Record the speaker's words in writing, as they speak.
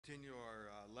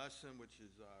lesson, which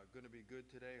is going to be good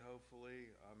today,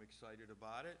 hopefully. I'm excited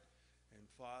about it. And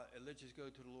let's just go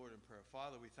to the Lord in prayer.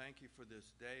 Father, we thank you for this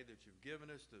day that you've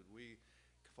given us, that we,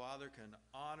 Father, can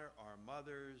honor our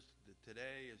mothers. That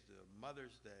today is the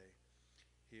Mother's Day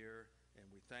here. And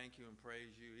we thank you and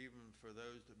praise you, even for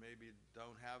those that maybe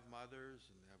don't have mothers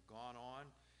and have gone on,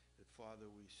 that, Father,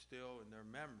 we still, in their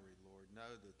memory, Lord,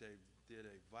 know that they did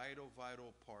a vital,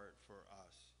 vital part for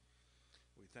us.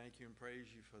 We thank you and praise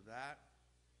you for that.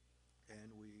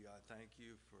 And we thank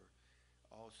you for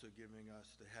also giving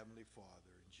us the Heavenly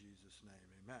Father. In Jesus' name,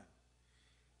 amen.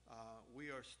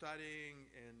 We are studying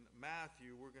in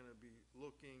Matthew. We're going to be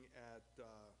looking at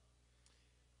the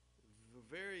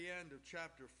very end of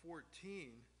chapter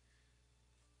 14.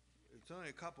 It's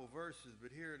only a couple verses,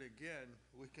 but here it again,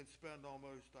 we can spend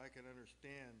almost, I can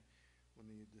understand when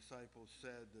the disciples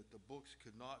said that the books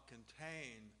could not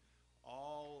contain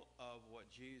all of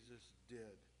what Jesus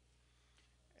did.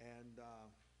 And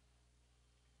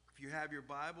if you have your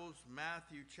Bibles,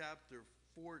 Matthew chapter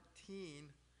 14,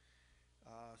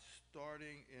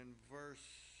 starting in verse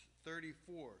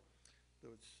 34. So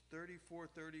it's 34,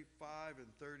 35, and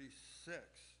 36.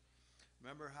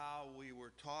 Remember how we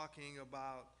were talking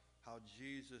about how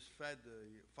Jesus fed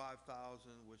the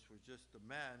 5,000, which was just the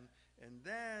men, and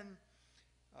then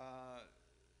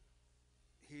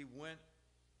he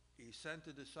sent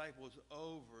the disciples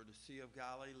over the Sea of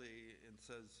Galilee and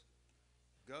says,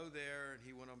 go there, and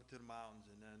he went up to the mountains,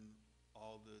 and then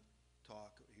all the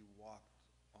talk, he walked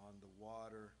on the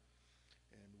water,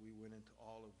 and we went into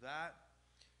all of that.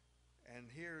 And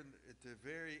here at the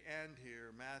very end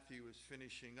here, Matthew is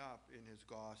finishing up in his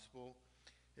gospel.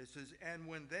 It says, and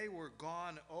when they were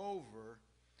gone over,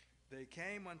 they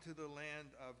came unto the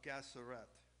land of Gennesaret.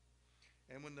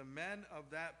 And when the men of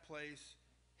that place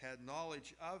had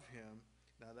knowledge of him,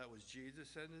 now that was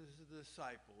Jesus and his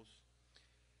disciples,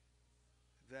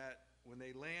 that when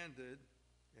they landed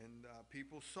and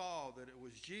people saw that it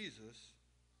was Jesus,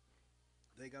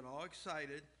 they got all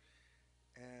excited.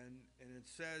 And it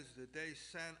says that they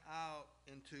sent out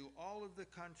into all of the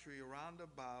country around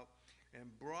about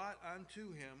and brought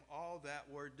unto him all that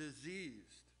were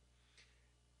diseased,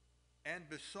 and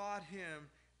besought him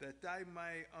that they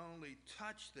may only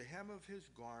touch the hem of his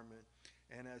garment,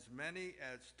 and as many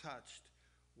as touched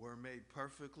were made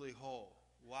perfectly whole.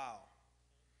 Wow.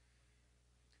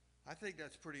 I think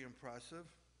that's pretty impressive.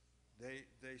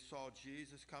 They saw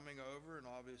Jesus coming over, and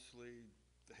obviously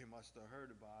they must have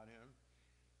heard about him.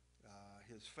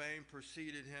 His fame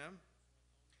preceded him,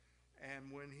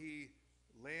 and when he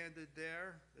landed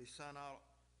there, they sent out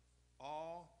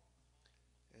all,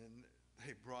 and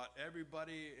they brought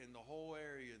everybody in the whole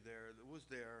area there that was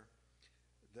there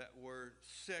that were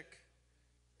sick,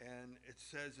 and it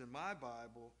says in my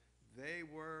Bible, they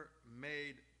were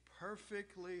made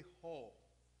perfectly whole.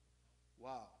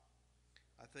 Wow.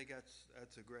 I think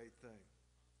that's a great thing.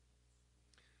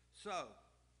 So,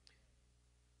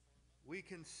 we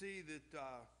can see that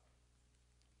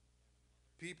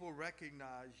people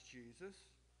recognized Jesus,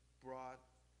 brought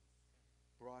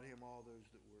him all those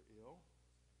that were ill.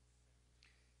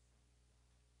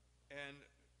 And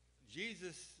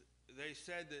Jesus, they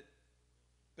said that,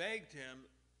 begged him,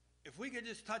 if we could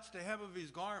just touch the hem of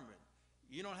his garment,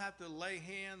 you don't have to lay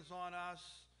hands on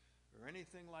us or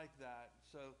anything like that.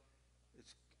 So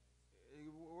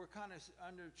we're kind of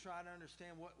trying to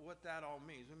understand what that all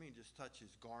means. I mean, just touch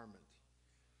his garment.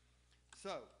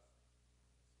 So,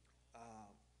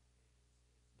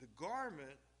 the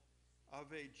garment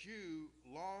of a Jew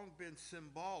long been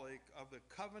symbolic of the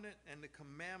covenant and the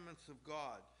commandments of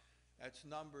God. That's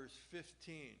Numbers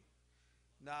 15.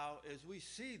 Now, as we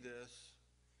see this,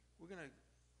 we're going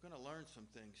to learn some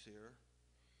things here,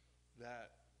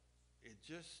 that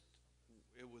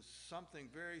it was something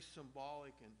very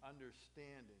symbolic and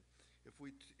understanding. If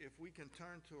we can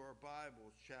turn to our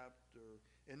Bibles,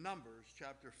 in Numbers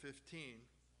chapter 15,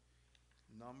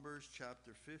 Numbers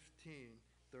chapter 15,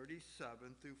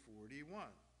 37 through 41.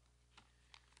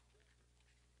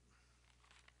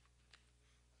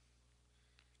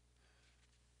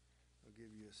 I'll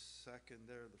give you a second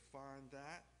there to find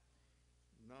that.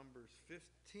 Numbers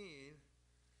 15,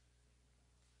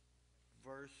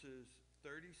 verses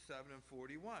 37 and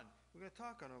 41. We're going to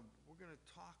talk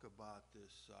about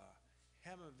this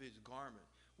hem of his garment,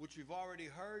 which we've already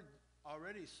heard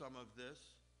some of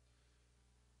this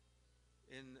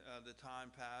in the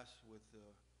time past with the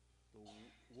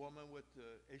woman with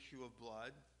the issue of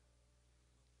blood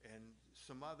and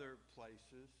some other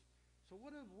places. So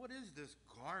what is this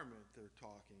garment they're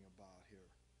talking about here?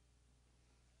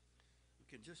 We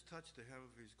can just touch the hem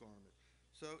of his garment.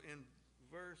 So in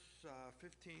verse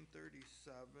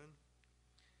 1537,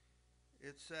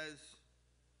 it says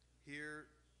here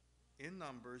in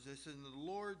Numbers, it says, the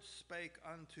Lord spake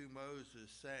unto Moses,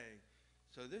 saying,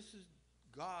 so this is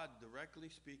God directly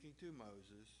speaking to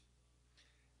Moses,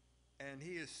 and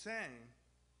he is saying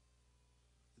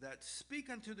that speak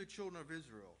unto the children of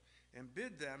Israel, and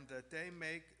bid them that they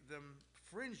make them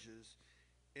fringes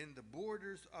in the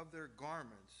borders of their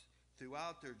garments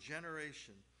throughout their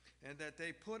generation, and that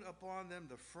they put upon them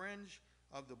the fringe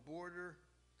of the border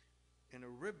in a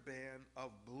ribband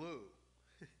of blue.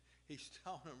 He's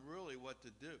telling them really what to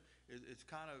do. It's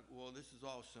kind of, well, this is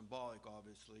all symbolic,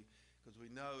 obviously, because we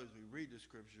know as we read the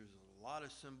scriptures, there's a lot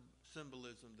of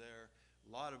symbolism there,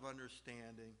 a lot of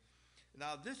understanding.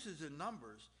 Now, this is in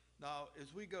Numbers. Now,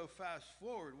 as we go fast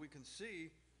forward, we can see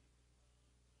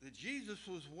that Jesus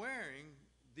was wearing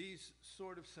these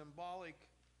sort of symbolic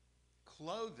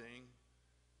clothing,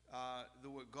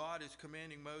 what God is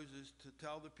commanding Moses to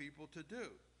tell the people to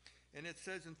do. And it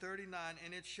says in 39,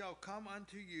 and it shall come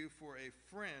unto you for a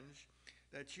fringe,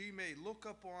 that ye may look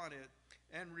upon it,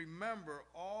 and remember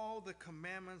all the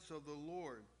commandments of the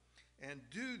Lord, and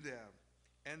do them,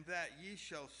 and that ye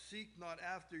shall seek not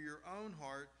after your own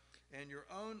heart and your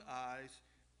own eyes,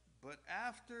 but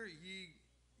after ye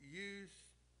use,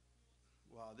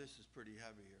 wow, this is pretty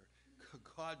heavy here.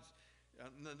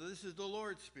 This is the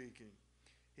Lord speaking.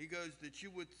 He goes, that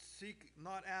you would seek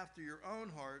not after your own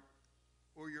heart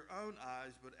or your own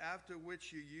eyes, but after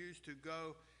which you used to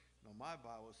go. Now, my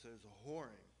Bible says a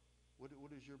whoring.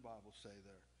 What does your Bible say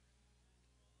there?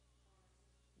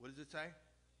 What does it say?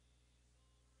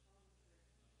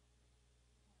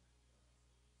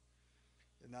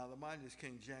 And now, mine is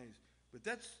King James. But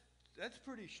that's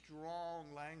pretty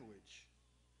strong language.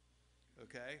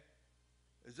 Okay?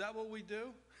 Is that what we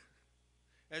do?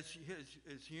 As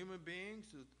human beings,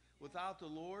 without the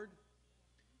Lord?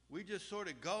 We just sort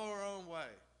of go our own way.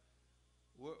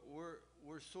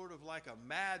 We're sort of like a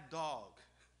mad dog,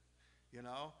 you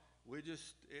know.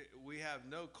 We have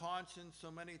no conscience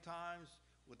so many times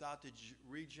without the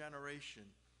regeneration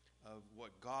of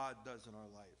what God does in our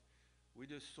life. We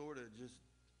just sort of just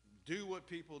do what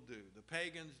people do. The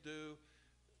pagans do.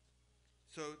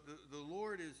 So the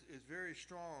Lord is very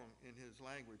strong in his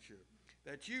language here.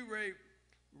 That you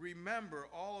remember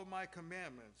all of my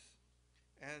commandments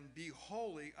and be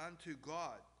holy unto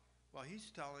God. Well, he's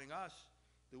telling us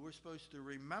that we're supposed to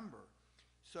remember.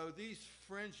 So these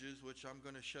fringes, which I'm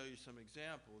going to show you some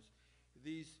examples,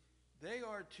 they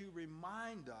are to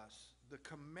remind us the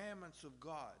commandments of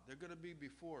God. They're going to be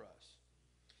before us.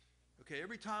 Okay,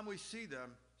 every time we see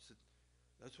them,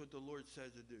 that's what the Lord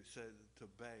says to do, says to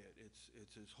obey it.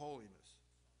 It's his holiness.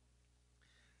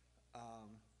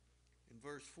 In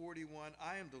verse 41,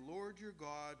 I am the Lord your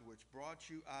God, which brought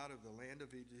you out of the land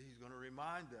of Egypt. He's going to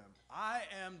remind them, I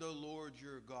am the Lord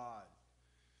your God,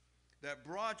 that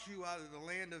brought you out of the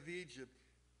land of Egypt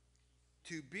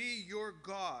to be your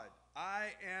God.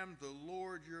 I am the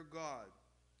Lord your God.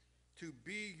 To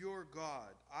be your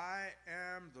God. I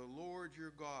am the Lord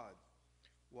your God.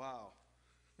 Wow.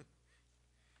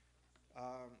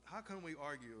 How can we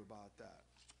argue about that?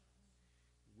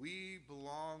 We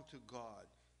belong to God.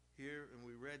 Here, and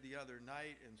we read the other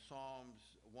night in Psalms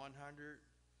 100,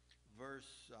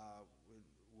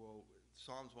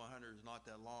 Psalms 100 is not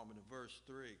that long, but in verse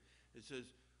 3, it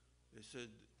said,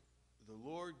 the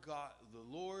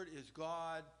Lord is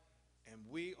God, and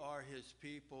we are his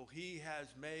people. He has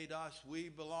made us. We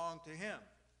belong to him.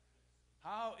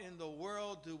 How in the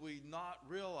world do we not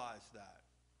realize that?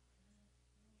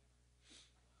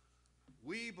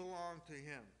 We belong to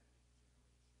him.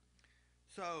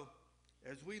 So,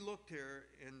 as we looked here,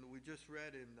 and we just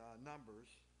read in Numbers,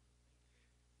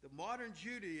 the modern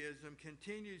Judaism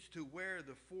continues to wear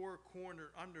the four-corner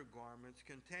undergarments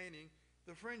containing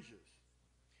the fringes.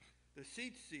 The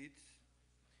tzitzit,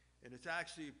 and it's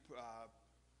actually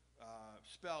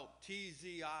spelled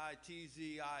Tzit,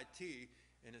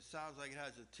 and it sounds like it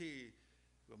has a T,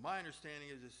 but my understanding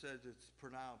is it says it's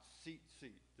pronounced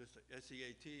Tzitzit, just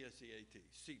S-E-A-T,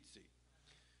 Tzitzit.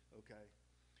 Okay,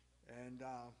 and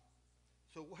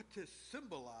so what this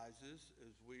symbolizes,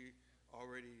 as we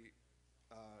already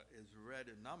is read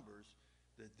in Numbers,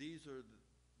 that these are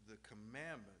the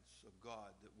commandments of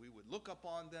God, that we would look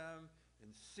upon them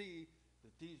and see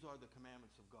that these are the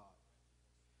commandments of God.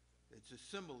 It's a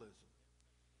symbolism,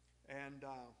 and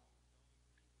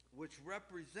which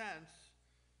represents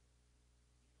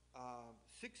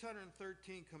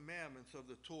 613 commandments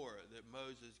of the Torah that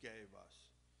Moses gave us.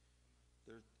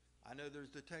 I know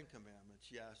there's the 10 commandments,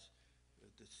 yes.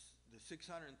 The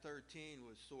 613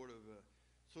 was sort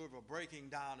of a breaking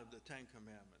down of the 10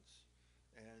 commandments.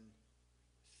 and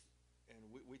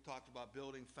we talked about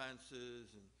building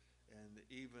fences, and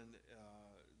even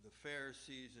the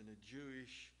Pharisees and the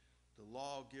Jewish, the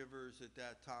lawgivers at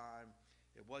that time.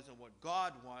 It wasn't what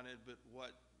God wanted, but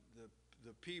what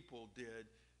the people did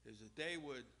is that they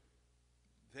would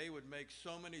make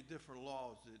so many different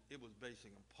laws that it was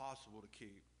basically impossible to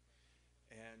keep.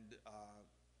 And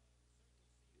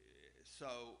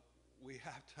so we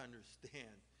have to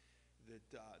understand that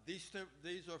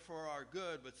these are for our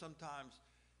good, but sometimes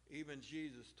even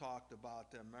Jesus talked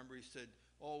about them. Remember, he said,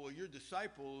 oh, well, your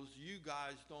disciples, you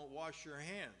guys don't wash your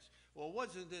hands. Well, it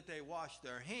wasn't that they washed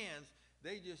their hands.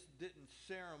 They just didn't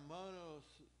ceremonial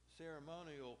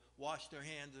wash their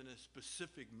hands in a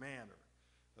specific manner,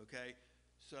 okay?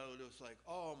 So it was like,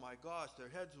 oh, my gosh, their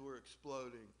heads were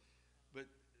exploding. But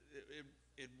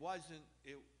it wasn't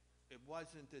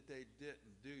that they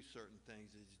didn't do certain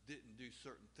things. They just didn't do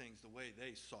certain things the way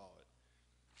they saw it,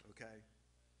 okay?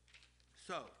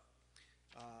 So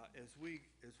as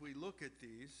we look at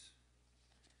these,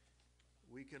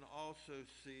 we can also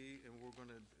see, and we're going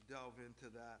to delve into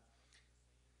that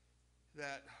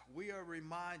we are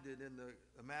reminded in the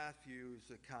Matthew's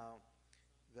account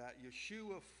that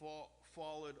Yeshua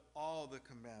followed all the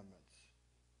commandments.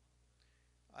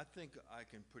 I think I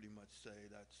can pretty much say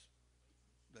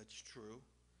that's true.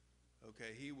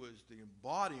 Okay, he was the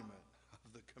embodiment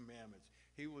of the commandments.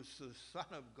 He was the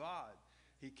Son of God.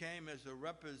 He came as a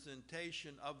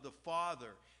representation of the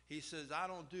Father. He says, I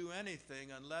don't do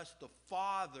anything unless the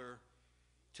Father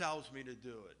tells me to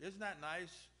do it. Isn't that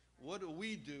nice? What do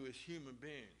we do as human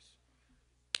beings?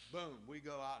 Boom, we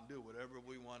go out and do whatever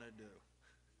we want to do.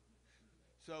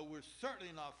 So we're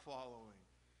certainly not following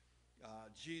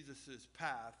Jesus'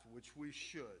 path, which we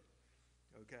should.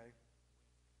 Okay?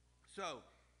 So,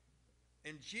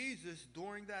 and Jesus,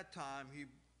 during that time,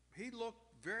 he looked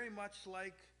very much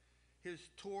like his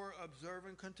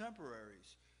Torah-observant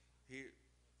contemporaries. He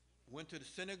went to the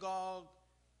synagogue,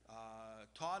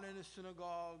 taught in the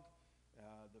synagogue,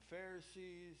 the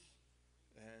Pharisees,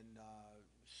 and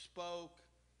spoke,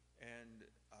 and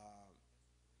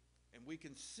we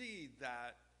can see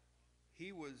that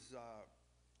he was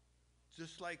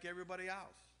just like everybody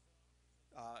else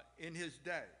in his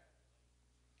day.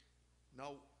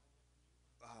 Now,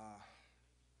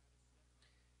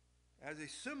 as a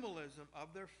symbolism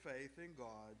of their faith in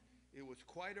God, it was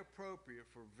quite appropriate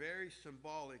for very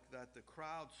symbolic that the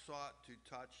crowd sought to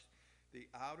touch the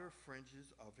outer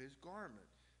fringes of his garment.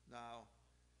 Now,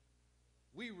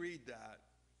 we read that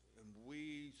and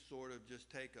we sort of just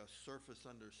take a surface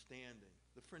understanding.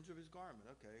 The fringe of his garment,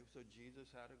 okay, so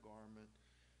Jesus had a garment,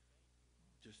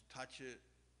 just touch it,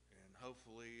 and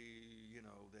hopefully,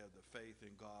 they have the faith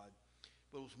in God.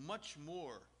 But it was much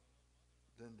more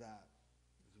than that.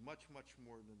 Much, much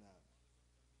more than that.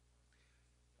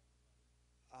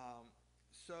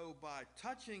 So by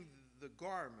touching the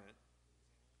garment,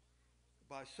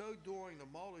 by so doing, the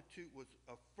multitude was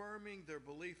affirming their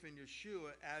belief in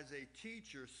Yeshua as a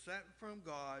teacher sent from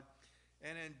God,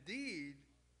 and indeed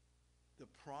the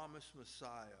promised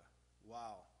Messiah.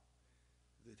 Wow.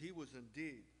 That he was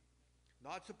indeed.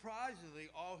 Not surprisingly,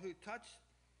 all who touched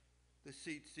the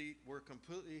Tzitzit were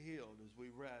completely healed, as we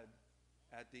read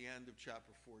at the end of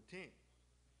chapter 14.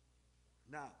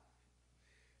 Now,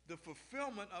 the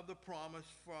fulfillment of the promise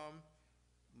from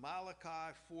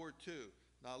Malachi 4:2.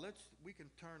 Now we can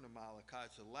turn to Malachi.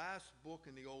 It's the last book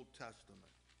in the Old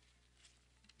Testament.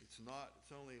 It's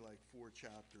only like 4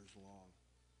 chapters long.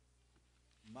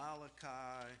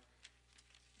 Malachi,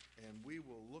 and we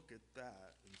will look at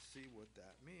that and see what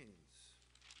that means.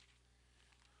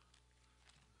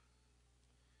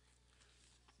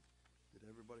 Did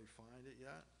everybody find it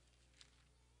yet?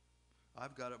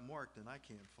 I've got it marked and I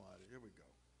can't find it. Here we go.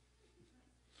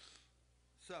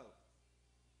 So,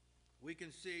 we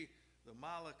can see the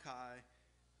Malachi,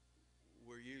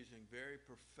 we're using very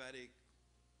prophetic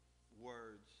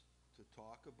words to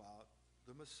talk about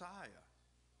the Messiah.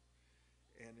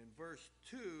 And in verse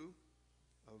 2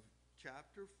 of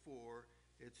chapter 4,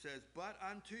 it says, "But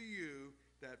unto you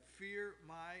that fear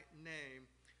my name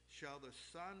shall the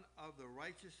Son of the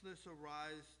righteousness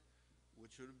arise,"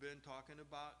 which would have been talking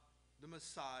about the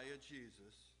Messiah,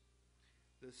 Jesus.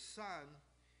 "The Son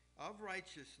of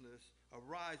righteousness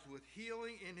arise with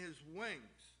healing in his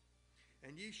wings,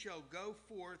 and ye shall go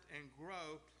forth and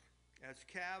grow as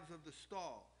calves of the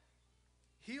stall."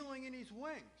 Healing in his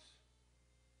wings.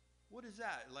 What is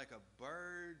that? Like a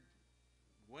bird,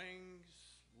 wings?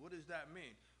 What does that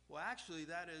mean? Well, actually,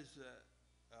 that is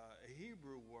a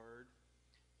Hebrew word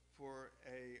for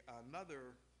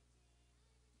another.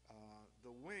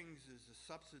 The wings is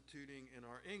substituting in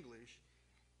our English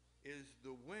is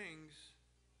the wings.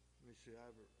 Let me see, I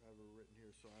have it written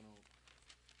here so I don't.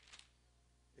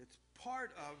 It's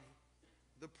part of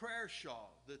the prayer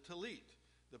shawl, the tallit.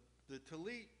 The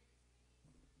tallit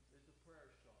is the prayer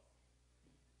shawl.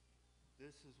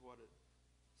 This is what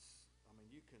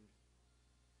you can.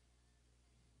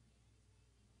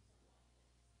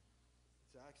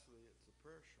 It's a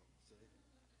prayer shawl, see?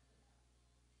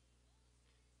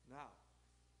 Now,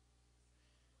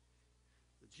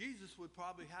 Jesus would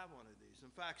probably have one of these. In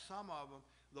fact, some of them,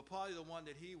 probably the one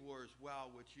that he wore as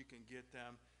well, which you can get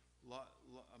them.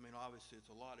 Obviously, it's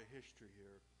a lot of history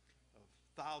here of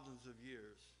thousands of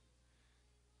years.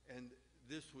 And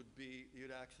this would be,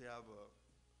 you'd actually have a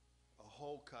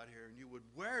hole cut here, and you would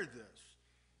wear this.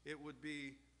 It would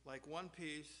be like one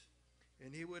piece,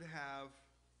 and he would have,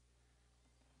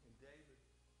 and David,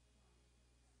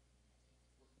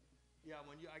 yeah,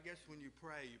 I guess when you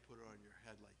pray, you put it on your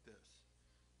head like this.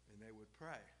 And they would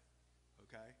pray,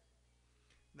 okay?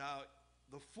 Now,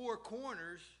 the four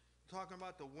corners, talking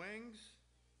about the wings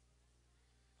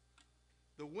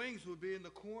would be in the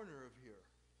corner of here.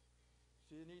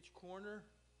 See, in each corner?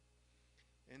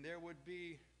 And there would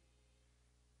be,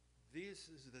 this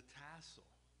is the tassel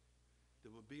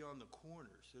that would be on the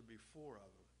corners. There'd be four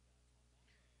of them.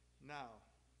 Now,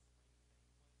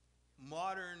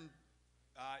 modern,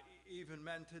 even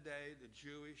men today, the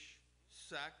Jewish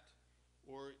sect,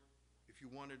 or if you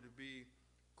wanted to be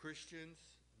Christians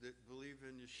that believe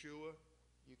in Yeshua,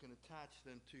 you can attach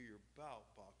them to your belt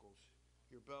buckles,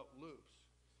 your belt loops.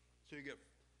 So you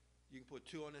can put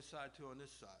two on this side, two on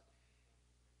this side.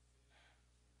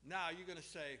 Now you're going to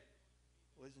say,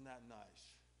 well, isn't that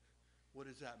nice? What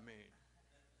does that mean?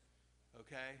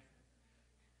 Okay?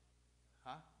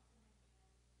 Huh?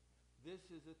 This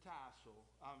is a tassel.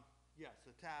 Yes,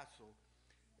 a tassel.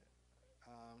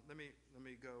 Let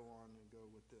me go on and go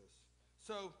with this.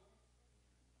 So,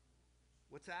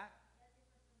 what's that?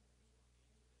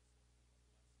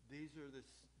 These are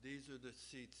the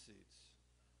tzitzits,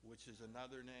 which is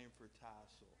another name for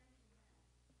tassel.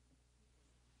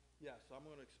 Yes, I'm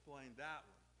going to explain that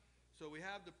one. So we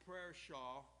have the prayer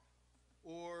shawl,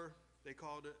 or they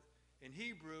called it in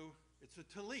Hebrew. It's a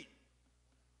tallit.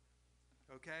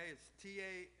 Okay, it's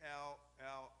Tallit,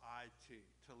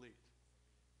 tallit.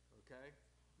 Okay?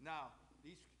 Now,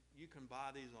 you can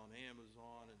buy these on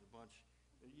Amazon and a bunch.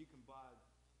 You can buy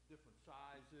different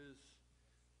sizes.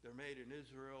 They're made in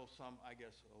Israel. Some, I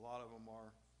guess, a lot of them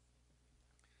are.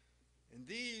 And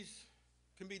these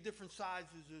can be different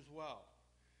sizes as well.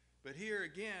 But here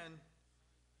again,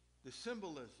 the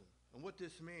symbolism and what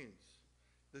this means.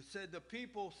 The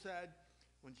people said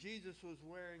when Jesus was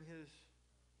wearing his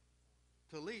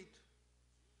tallit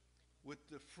with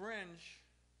the fringe,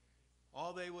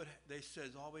 all we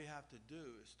have to do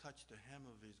is touch the hem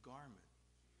of his garment,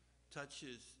 touch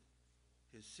his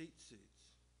tzitzits,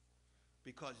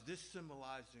 because this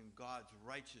symbolizing God's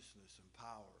righteousness and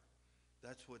power.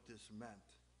 That's what this meant.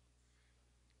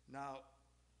 Now,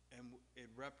 and it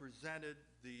represented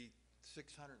the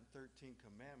 613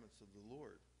 commandments of the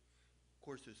Lord. Of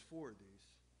course, there's 4 of these.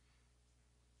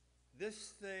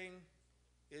 This thing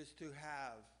is to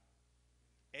have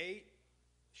 8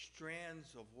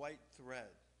 strands of white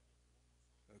thread,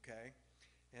 okay?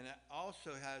 And it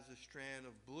also has a strand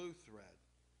of blue thread.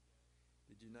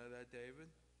 Did you know that, David?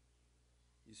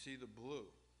 You see the blue,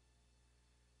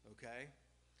 okay?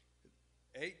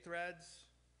 8 threads,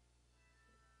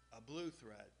 a blue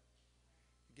thread.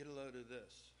 Get a load of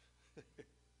this.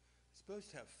 It's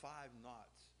supposed to have 5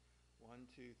 knots. 1,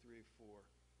 2, 3, 4.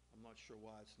 I'm not sure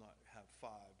why it's not have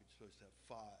 5. It's supposed to have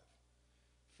 5.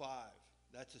 5.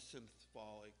 That's a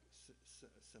symbolic.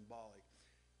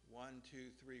 1, 2,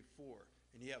 3, 4.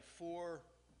 And you have 4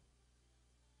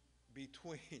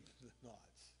 between the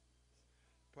knots.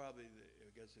 Probably,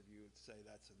 I guess if you would say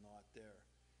that's a knot there.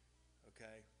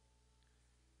 Okay?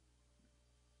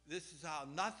 This is how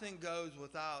nothing goes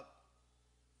without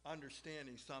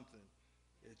understanding something.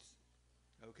 It's,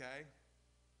 okay?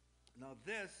 Now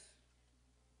this,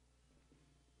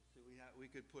 so we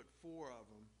could put 4 of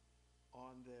them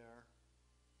on there,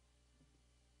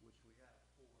 which we have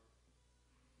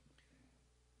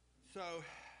 4. So,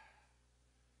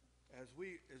 as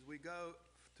we go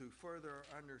to further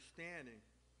understanding,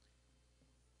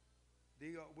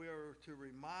 we are to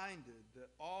reminded that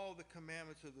all the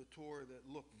commandments of the Torah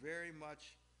that look very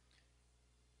much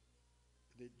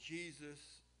that Jesus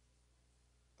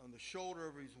on the shoulder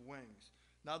of his wings.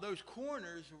 Now those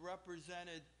corners are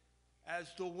represented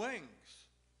as the wings.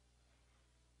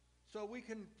 So we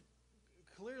can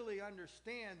clearly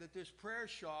understand that this prayer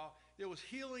shawl, there was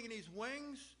healing in his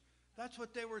wings. That's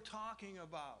what they were talking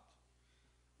about.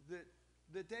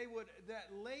 that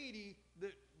lady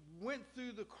that went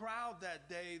through the crowd that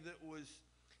day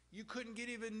you couldn't get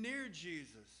even near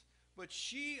Jesus. But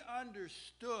she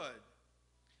understood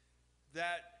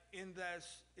that in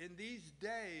these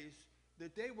days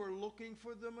that they were looking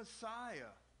for the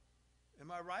Messiah.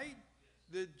 Am I right?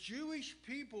 The Jewish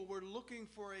people were looking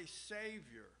for a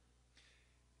Savior.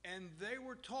 And they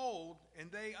were told,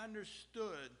 and they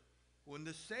understood, when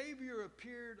the Savior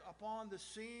appeared upon the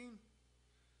scene,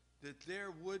 that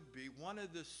there would be one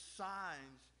of the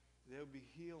signs, there would be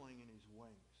healing in his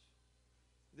wings.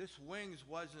 This wings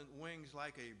wasn't wings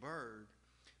like a bird.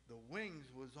 The wings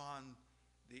was on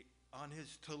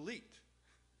his tallit.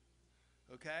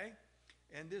 Okay?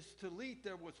 And this tallit,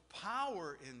 there was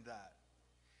power in that.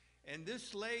 And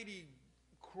this lady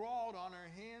crawled on her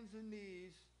hands and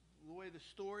knees, the way the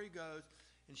story goes,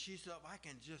 and she said, if I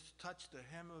can just touch the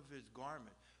hem of his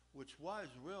garment, which was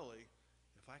really,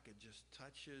 if I could just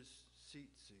touch his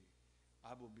tzitzit,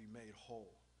 I will be made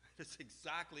whole. That's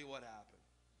exactly what happened.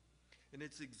 And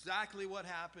it's exactly what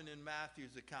happened in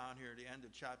Matthew's account here at the end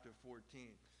of chapter 14.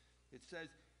 It says,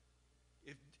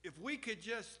 if we could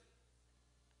just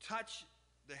touch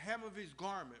the hem of his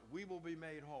garment, we will be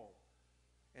made whole.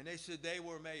 And they said they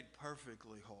were made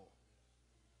perfectly whole.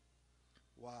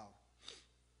 Wow.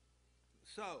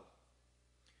 So,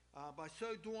 by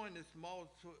so doing,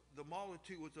 the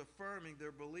multitude was affirming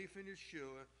their belief in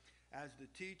Yeshua as the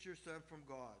teacher sent from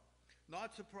God.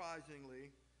 Not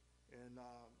surprisingly, and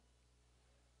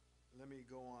let me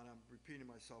go on, I'm repeating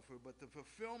myself here, but the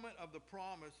fulfillment of the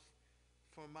promise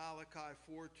from Malachi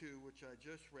 4:2, which I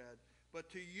just read, but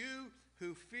to you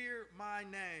who fear my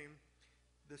name,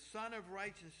 the Son of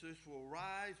Righteousness will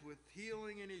rise with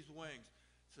healing in his wings.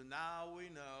 So now we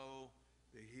know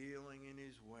the healing in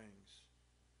his wings.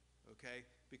 Okay?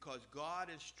 Because God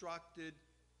instructed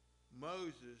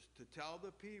Moses to tell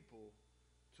the people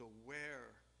to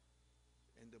wear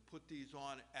and to put these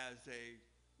on as a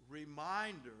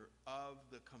reminder of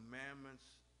the commandments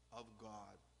of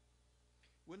God.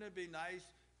 Wouldn't it be nice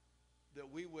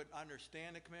that we would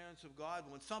understand the commandments of God?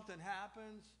 When something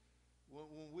happens, when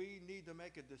we need to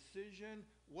make a decision,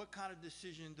 what kind of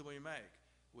decision do we make?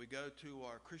 We go to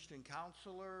our Christian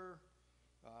counselor,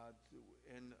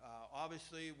 and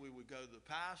obviously we would go to the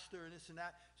pastor and this and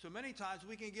that. So many times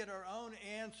we can get our own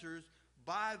answers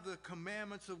by the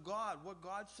commandments of God, what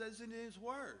God says in his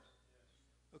word.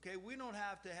 Okay, we don't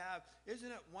have to have, isn't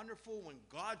it wonderful when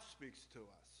God speaks to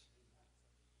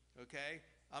us? Okay,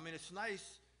 I mean, it's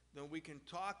nice that we can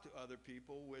talk to other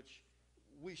people, which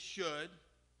we should,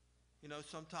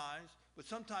 sometimes. But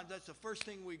sometimes that's the first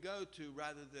thing we go to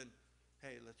rather than,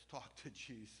 hey, let's talk to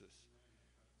Jesus.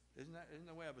 Isn't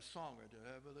the way I have a song right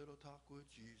there? Have a little talk with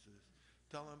Jesus.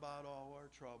 Tell him about all our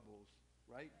troubles,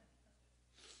 right?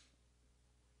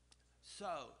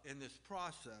 So, in this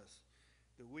process,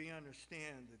 that we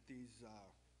understand that these,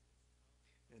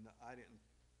 and I didn't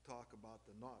talk about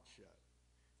the knots yet.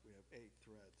 We have 8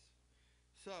 threads.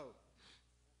 So,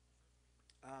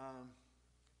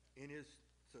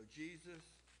 Jesus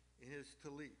in his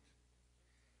tallit.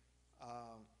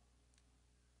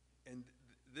 And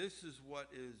this is what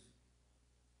is,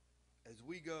 as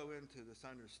we go into this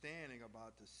understanding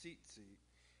about the tzitzit,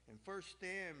 in 1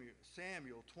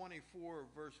 Samuel 24,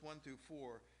 verse 1 through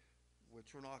 4,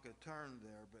 which we're not going to turn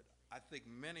there, but I think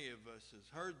many of us has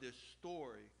heard this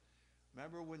story.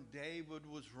 Remember when David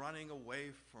was running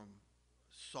away from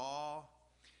Saul,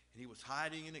 and he was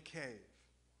hiding in a cave.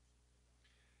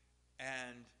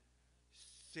 And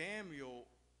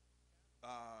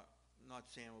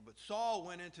Saul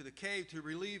went into the cave to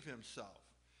relieve himself.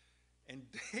 And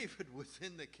David was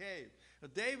in the cave. Now,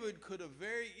 David could have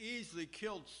very easily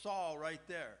killed Saul right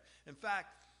there. In fact,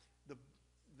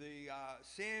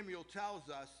 Samuel tells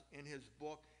us in his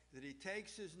book that he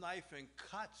takes his knife and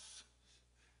cuts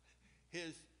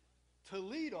his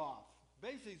tallit off.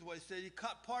 Basically, what he said, he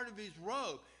cut part of his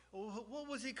robe. Well, what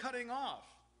was he cutting off?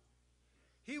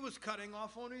 He was cutting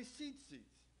off on his tzitzit.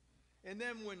 And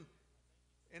then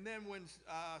when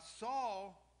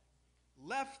Saul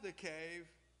left the cave,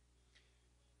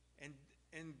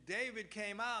 and David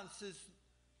came out and says,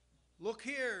 "Look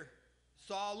here,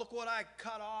 Saul, look what I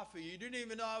cut off of you. You didn't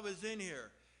even know I was in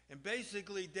here." And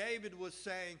basically, David was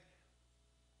saying,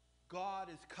 God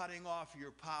is cutting off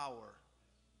your power.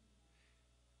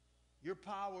 Your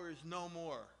power is no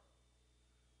more.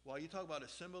 Well, you talk about a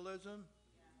symbolism.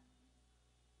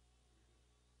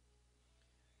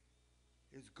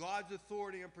 Yeah. It's God's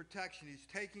authority and protection. He's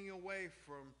taking away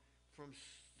from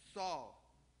Saul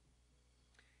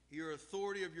your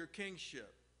authority of your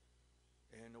kingship.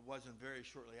 And it wasn't very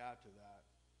shortly after that.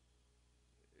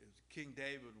 It was King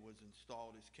David was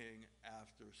installed as king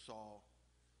after Saul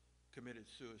committed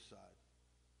suicide.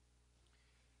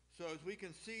 So as we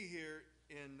can see here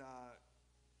in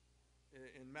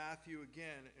Matthew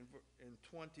again, in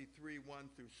 23, 1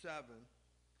 through 7,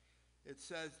 it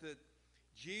says that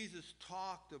Jesus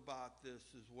talked about this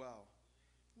as well.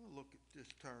 We'll look at,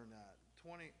 just turn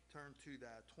to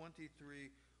that, 23,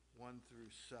 1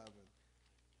 through 7.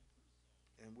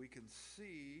 And we can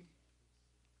see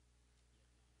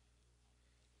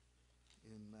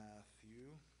in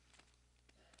Matthew,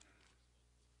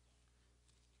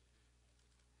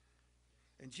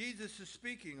 and Jesus is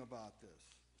speaking about this.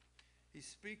 He's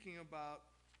speaking about,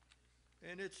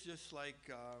 and it's just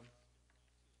like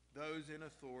those in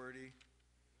authority.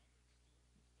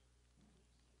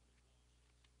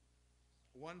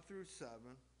 1 through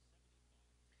 7.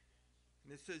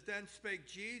 And it says, Then spake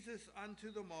Jesus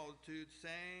unto the multitude,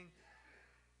 saying,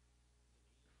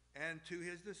 and to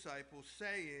his disciples,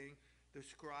 saying, The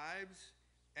scribes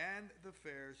and the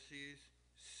Pharisees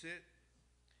sit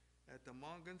at the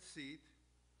mongan seat.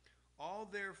 All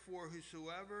therefore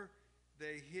whosoever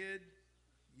they hid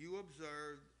you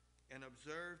observed, and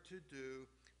observe to do,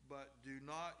 but do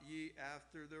not ye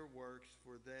after their works,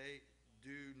 for they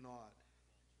do not.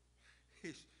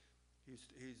 He's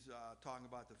talking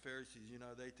about the Pharisees. You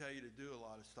know, they tell you to do a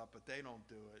lot of stuff, but they don't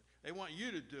do it. They want you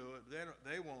to do it.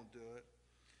 They won't do it.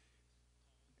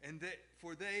 And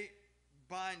for they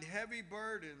bind heavy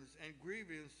burdens and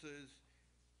grievances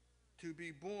to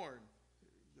be borne.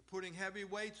 They're putting heavy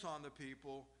weights on the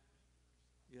people.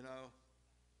 You know,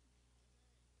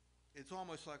 it's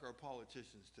almost like our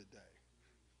politicians today,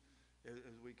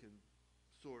 as we can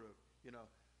sort of, you know,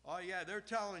 oh yeah, they're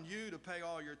telling you to pay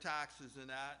all your taxes and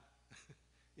that,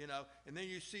 you know, and then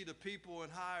you see the people in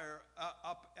higher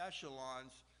up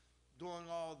echelons doing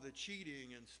all the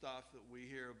cheating and stuff that we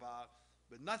hear about,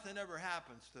 but nothing ever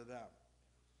happens to them.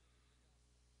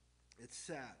 It's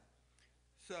sad.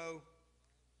 So,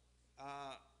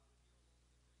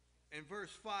 in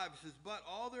verse 5 it says, But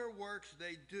all their works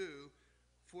they do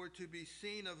for to be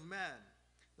seen of men.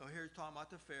 Now here he's talking about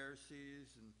the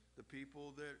Pharisees and the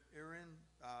people that are in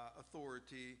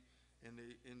authority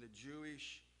in the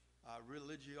Jewish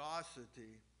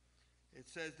religiosity. It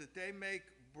says that they make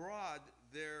broad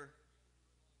their,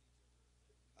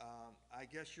 I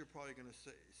guess you're probably going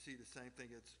to see the same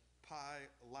thing. It's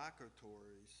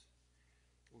pilacatories.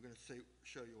 We're going to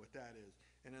show you what that is.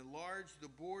 And enlarge the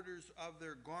borders of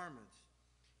their garments.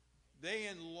 They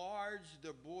enlarged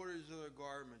the borders of their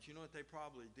garments. You know what they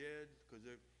probably did? Because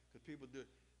people do it.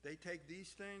 They take these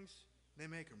things, they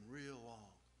make them real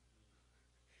long.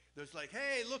 There's like,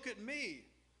 hey, look at me.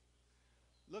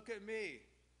 Look at me.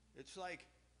 It's like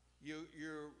you're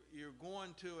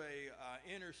going to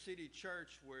a inner city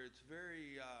church where it's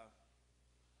very,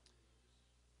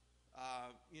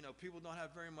 you know, people don't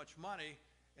have very much money,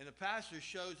 and the pastor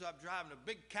shows up driving a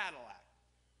big Cadillac.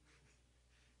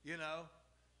 You know?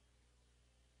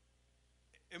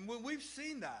 And when we've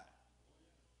seen that,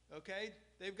 okay,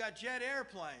 they've got jet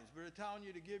airplanes, but they're telling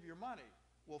you to give your money.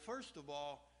 Well, first of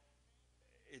all,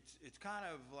 it's kind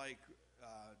of like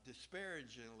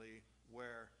disparagingly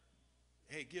where,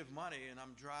 hey, give money, and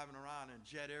I'm driving around in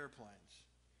jet airplanes.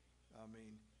 I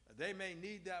mean, they may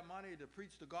need that money to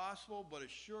preach the gospel, but it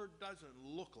sure doesn't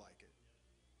look like it.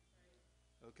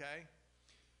 Okay?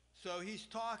 So he's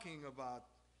talking about,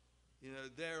 you know,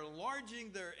 they're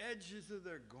enlarging their edges of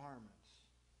their garments.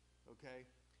 Okay?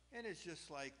 And it's just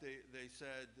like they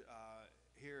said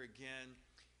here again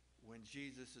when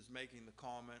Jesus is making the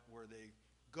comment where they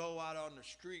go out on the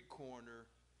street corner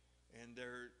and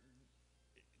it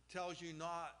tells you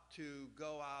not to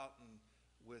go out and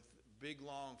with big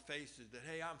long faces that,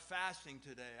 hey, I'm fasting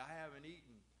today, I haven't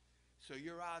eaten. So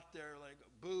you're out there like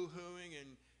boo-hooing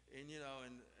and you know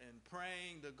and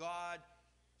praying to God.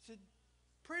 He said,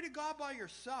 pray to God by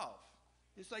yourself.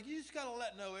 It's like you just got to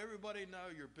let everybody know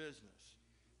your business.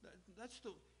 That's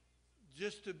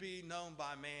just to be known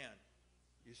by man,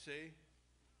 you see?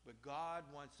 But God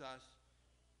wants us,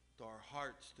 our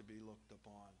hearts, to be looked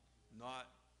upon, not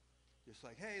just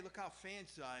like, hey, look how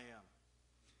fancy I am.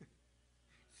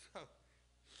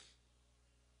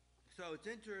 So it's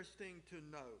interesting to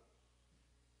note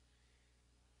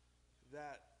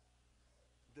that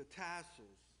the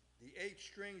tassels, the 8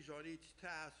 strings on each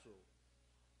tassel,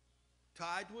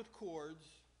 tied with cords,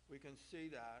 we can see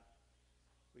that.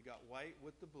 We got white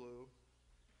with the blue,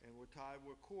 and we're tied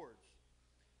with cords.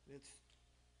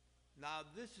 Now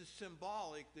this is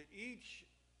symbolic that each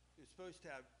is supposed to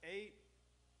have 8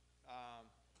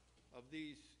 of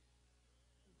these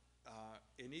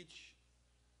in each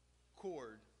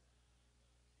cord.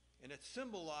 and it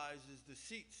symbolizes the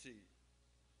Tzitzit.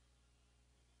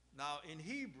 Now, in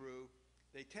Hebrew,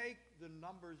 they take the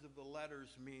numbers of the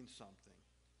letters mean something.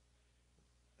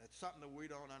 That's something that we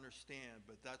don't understand,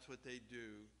 but that's what they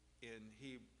do in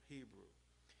Hebrew.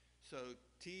 So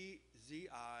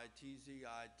T-Z-I,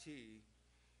 T-Z-I-T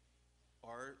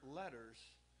are letters,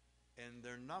 and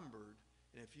they're numbered.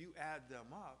 And if you add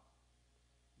them up,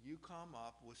 you come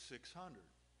up with 600.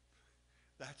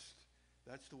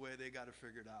 That's the way they got it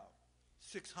figured out.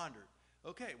 600.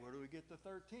 Okay, where do we get the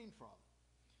 13 from?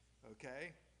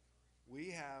 Okay,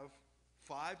 we have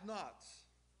 5 knots.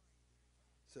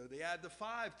 So they add the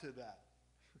 5 to that.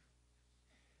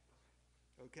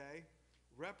 Okay,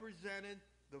 represented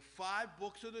the 5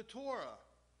 books of the Torah.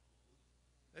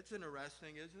 That's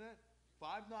interesting, isn't it?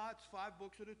 5 knots, 5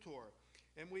 books of the Torah.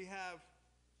 And we have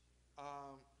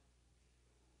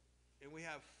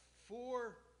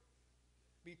 4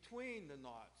 between the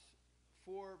knots,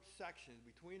 4 sections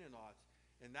between the knots.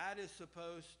 And that is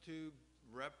supposed to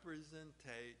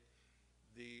representate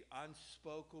the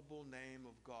unspeakable name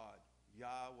of God,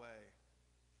 Yahweh,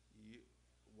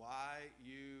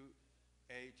 Y-U-H-U,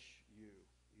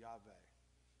 Yahweh,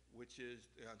 which is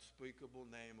the unspeakable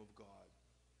name of God.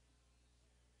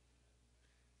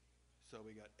 So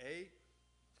we got 8,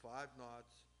 5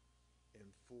 knots,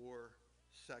 and 4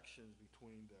 sections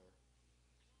between there,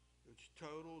 which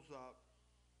totals up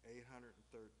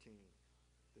 813.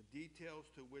 The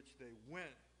details to which they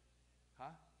went,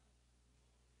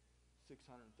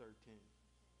 613.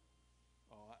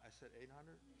 Oh, I said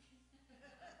 800?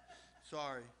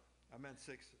 Sorry, I meant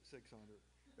 600.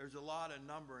 There's a lot of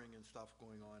numbering and stuff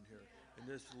going on here in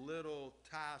this little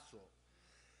tassel.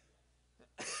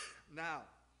 Now,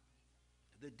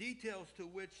 the details to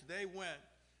which they went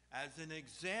as an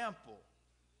example,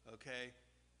 okay,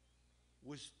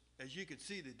 was, as you can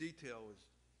see, the detail was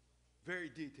very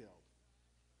detailed,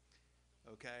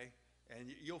 okay?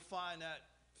 And you'll find that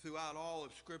throughout all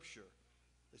of Scripture.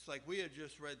 It's like we had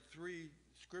just read 3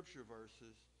 Scripture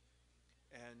verses,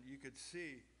 and you could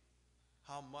see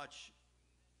how much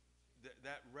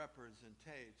that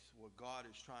represents what God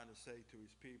is trying to say to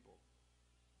his people.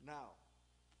 Now,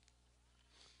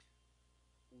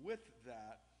 with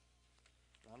that,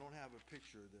 I don't have a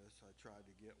picture of this. I tried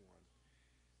to get one.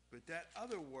 But that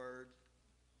other word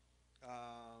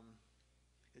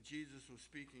that Jesus was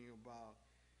speaking about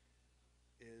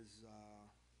is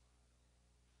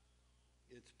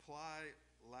it's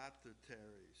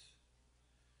plilateres.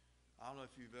 I don't know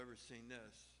if you've ever seen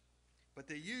this, but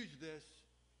they use this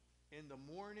in the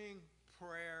morning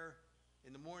prayer,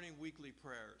 in the morning weekly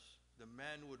prayers. The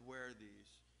men would wear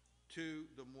these to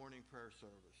the morning prayer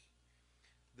service.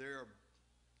 There are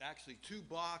actually 2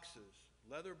 boxes,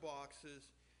 leather boxes,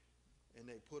 and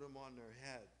they put them on their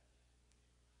head.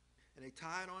 And they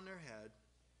tie it on their head.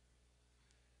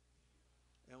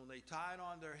 And when they tie it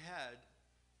on their head,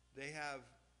 they have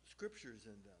scriptures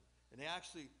in them. And they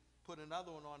actually put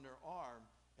another one on their arm,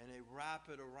 and they wrap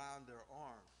it around their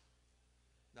arm.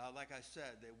 Now, like I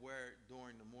said, they wear it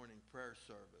during the morning prayer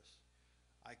service.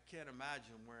 I can't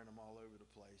imagine wearing them all over the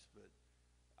place, but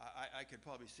I could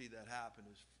probably see that happen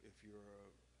if you're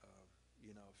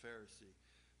a Pharisee.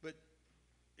 But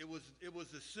it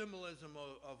was a symbolism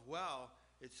of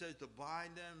it says to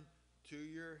bind them to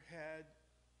your head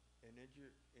and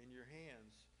in your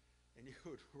hands, and you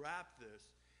would wrap this,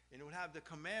 and it would have the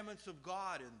commandments of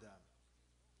God in them.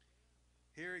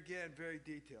 Here again, very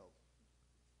detailed.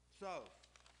 So,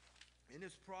 in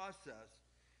this process,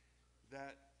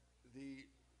 that the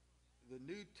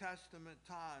New Testament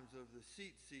times of the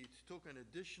Tzitzit took an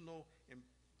additional,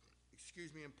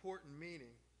 important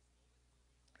meaning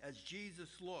as Jesus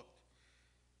looked.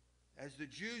 As the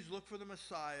Jews looked for the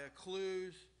Messiah,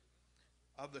 clues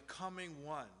of the coming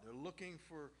one. They're looking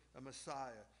for a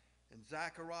Messiah. In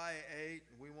Zechariah 8,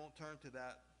 and we won't turn to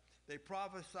that, they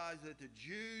prophesied that the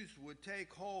Jews would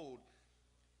take hold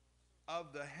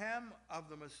of the hem of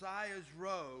the Messiah's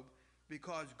robe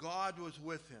because God was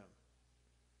with him.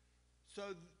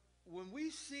 So when we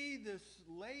see this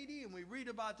lady and we read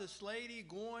about this lady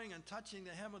going and touching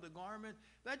the hem of the garment,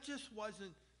 that just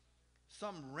wasn't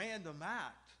some random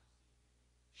act.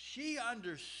 She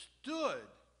understood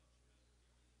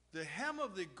the hem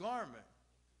of the garment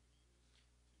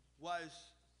was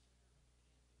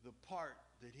the part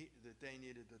that they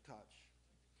needed to touch.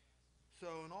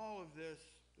 So in all of this,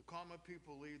 the common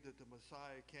people believed that the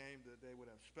Messiah came, that they would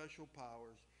have special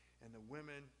powers, and the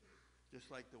women,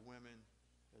 just like the woman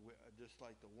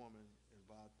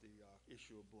about the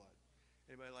issue of blood.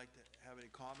 Anybody like to have any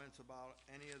comments about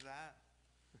any of that?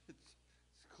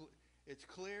 It's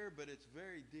clear, but it's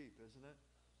very deep, isn't it?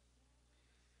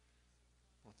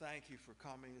 Well, thank you for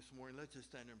coming this morning. Let's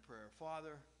just stand in prayer.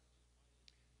 Father,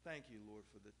 thank you, Lord,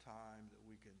 for the time that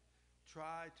we can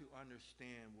try to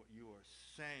understand what you are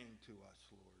saying to us,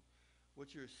 Lord,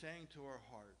 what you're saying to our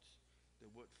hearts,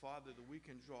 Father, that we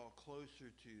can draw closer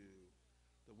to you,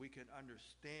 that we can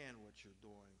understand what you're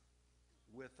doing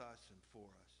with us and for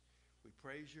us. We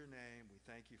praise your name. We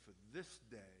thank you for this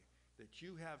day that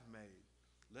you have made.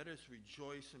 Let us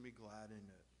rejoice and be glad in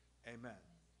it. Amen.